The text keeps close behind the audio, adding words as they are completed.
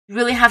You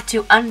really have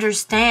to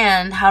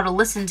understand how to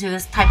listen to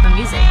this type of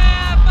music.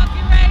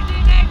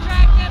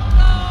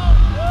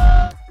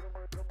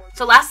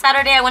 So last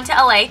Saturday I went to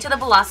LA to the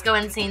Belasco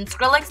and seen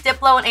Skrillex,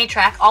 Diple, and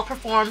Atrak all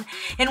perform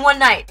in one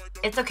night.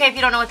 It's okay if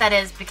you don't know what that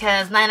is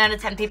because 9 out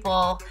of 10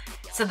 people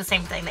said the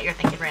same thing that you're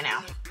thinking right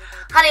now.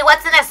 Honey,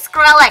 what's in a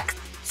Skrillex?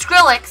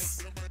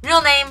 Skrillex,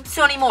 real name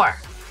Sony Moore.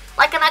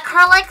 Like an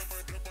acrylics?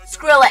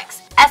 Skrillex.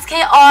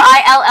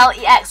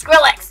 S-K-R-I-L-L-E-X.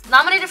 Skrillex.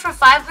 Nominated for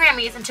 5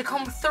 Grammys and took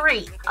home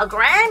 3. A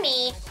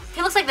Grammy?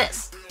 He looks like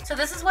this. So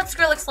this is what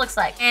Skrillex looks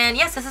like. And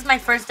yes, this is my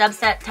first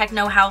dubstep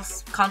techno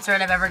house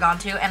concert I've ever gone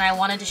to, and I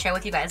wanted to share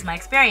with you guys my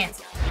experience.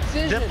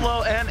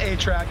 Diple and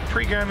Atrak,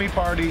 pre-Grammy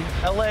party,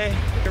 LA,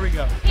 here we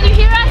go. Can you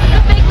hear us?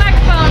 The big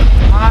microphone.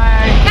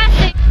 Hi.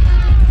 Testing.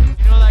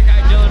 You know that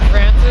guy Dylan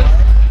Francis?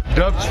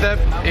 Dubstep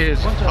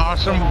is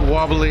awesome,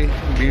 wobbly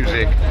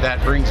music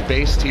that brings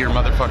bass to your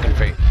motherfucking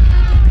face.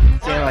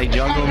 Say like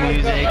jungle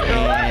music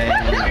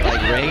and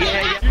like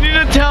reggae. You need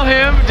to tell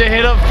him to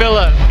hit up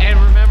Philip and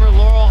remember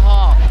Laurel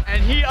Hall.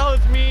 And he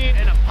owes me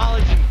an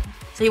apology.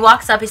 So he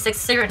walks up, he sticks a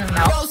cigarette in his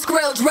mouth. Yo,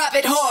 Skrill, drop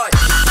it hard.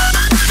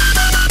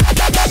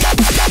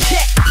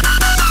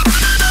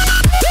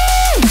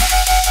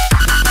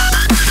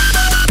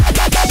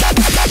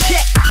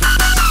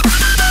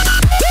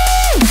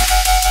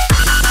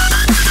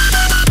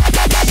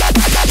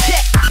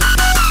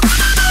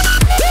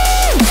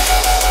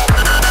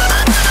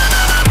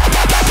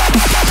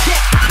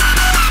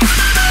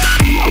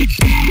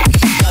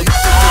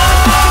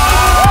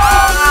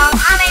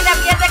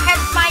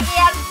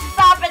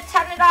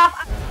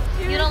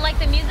 You don't like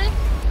the music?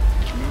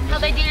 How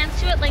they dance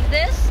to it like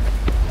this?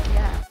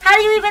 How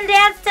do you even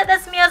dance to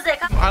this music?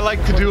 I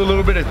like to do a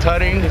little bit of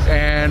tutting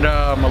and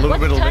a little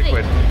bit of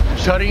liquid.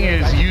 Tutting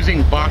is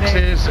using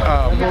boxes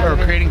or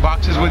creating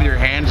boxes with your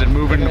hands and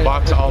moving the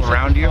box all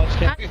around you.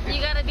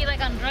 You gotta be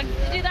like on drugs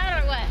to do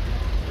that or what?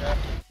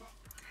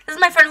 This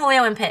is my friend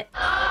Julio in Pitt.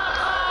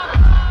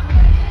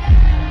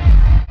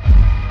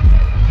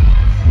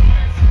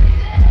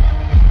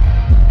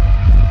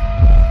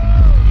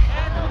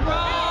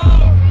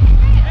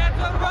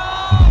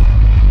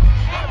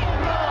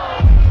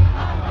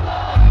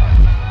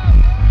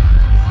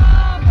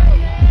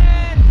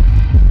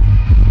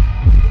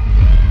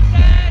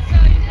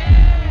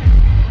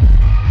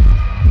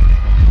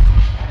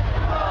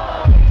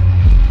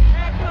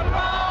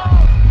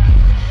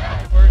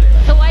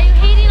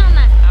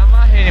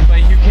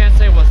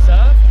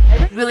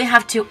 Really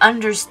have to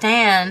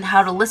understand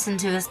how to listen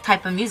to this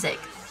type of music.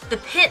 The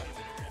pit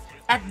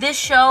at this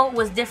show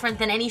was different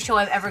than any show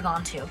I've ever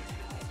gone to.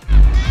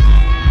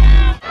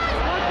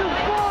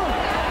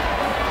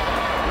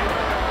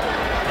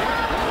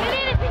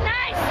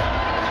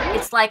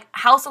 It's like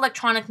house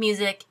electronic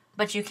music,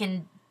 but you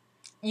can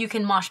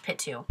mosh pit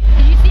to.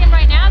 Did you see him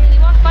right now? Did he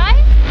walk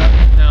by?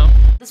 No.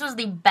 This was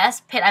the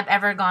best pit I've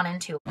ever gone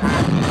into. By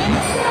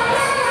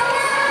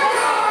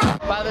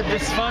the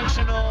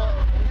dysfunctional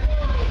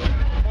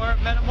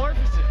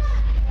metamorphosis.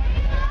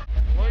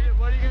 What are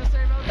you gonna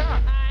say about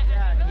that?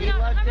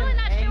 I'm really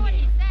not sure what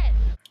he said.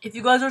 If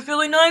you guys are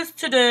feeling nice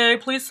today,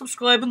 please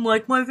subscribe and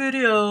like my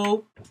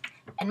video.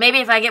 And maybe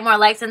if I get more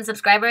likes and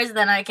subscribers,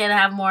 then I can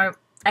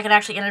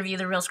actually interview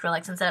the real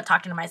Skrillex instead of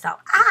talking to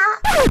myself.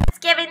 It's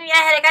giving me a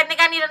headache. I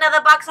think I need another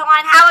box of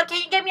wine. Howard,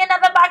 can you give me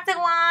another